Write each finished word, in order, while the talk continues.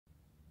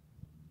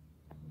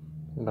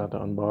About to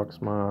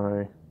unbox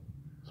my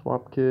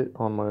swap kit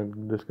on my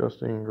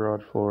disgusting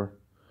garage floor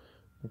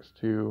next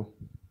to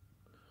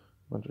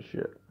a bunch of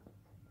shit.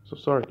 So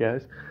sorry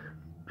guys.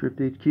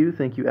 DriftHQ,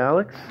 thank you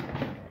Alex.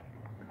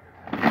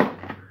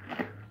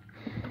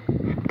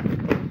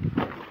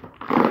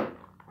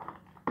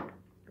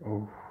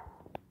 Oh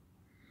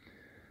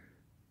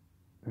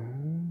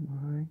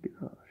my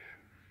gosh.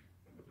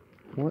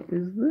 What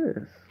is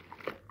this?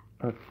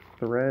 A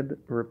thread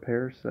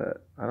repair set.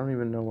 I don't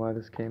even know why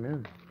this came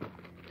in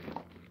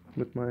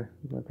with my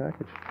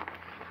package.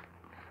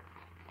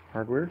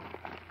 Hardware.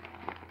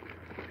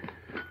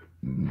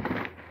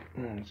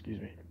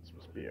 Excuse me. This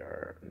must be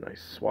our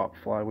nice swap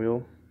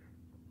flywheel.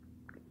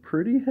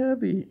 Pretty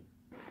heavy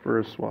for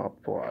a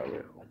swap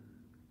flywheel.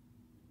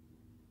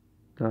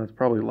 It's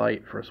probably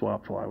light for a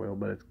swap flywheel,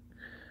 but it's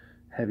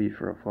heavy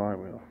for a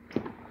flywheel.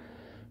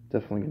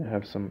 Definitely going to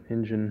have some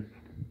engine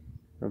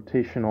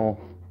rotational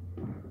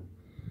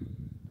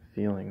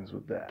feelings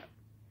with that.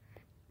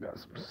 Got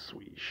some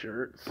sweet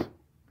shirts.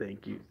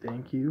 Thank you,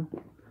 thank you.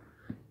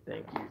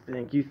 Thank you,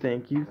 thank you,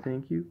 thank you,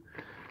 thank you.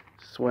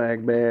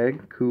 Swag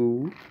bag,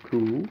 cool,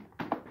 cool.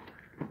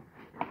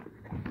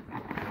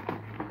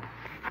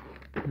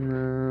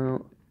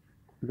 Now,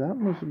 that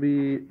must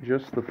be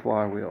just the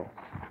flywheel.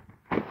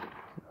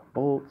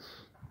 Bolts.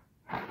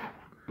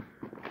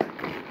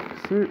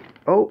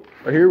 Oh,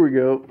 here we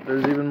go.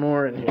 There's even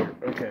more in here.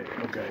 Okay,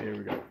 here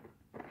we go.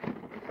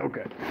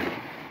 Okay.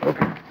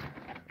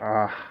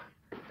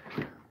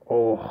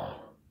 Oh.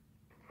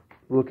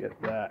 Look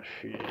at that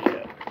shit.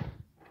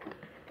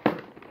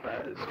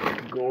 That is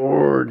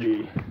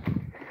gorgy.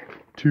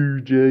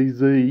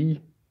 2Jz.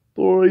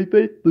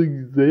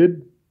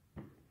 350Z.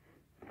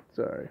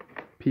 Sorry.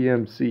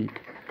 PMC.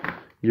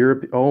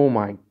 Europe. Oh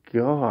my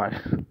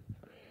god.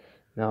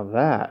 Now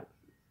that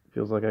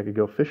feels like I could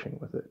go fishing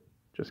with it.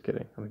 Just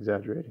kidding. I'm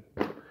exaggerating.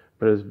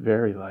 But it's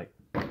very light.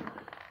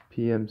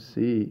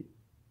 PMC.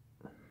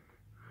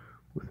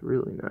 With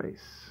really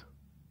nice.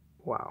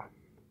 Wow.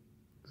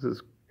 This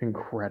is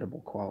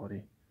incredible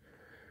quality.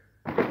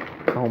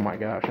 Oh my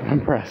gosh, I'm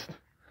impressed.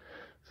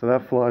 So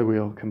that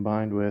flywheel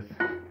combined with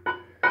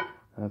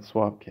that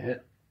swap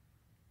kit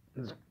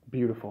is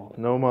beautiful.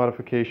 No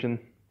modification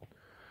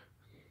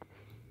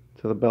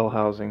to the bell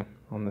housing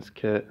on this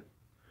kit.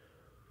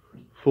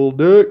 Full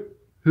deck.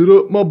 Hit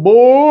up my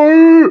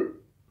boy!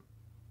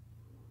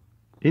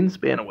 In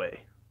Spanaway.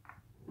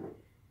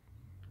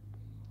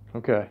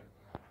 Okay.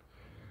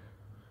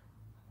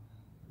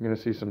 I'm going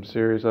to see some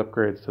serious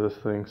upgrades to this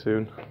thing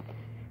soon.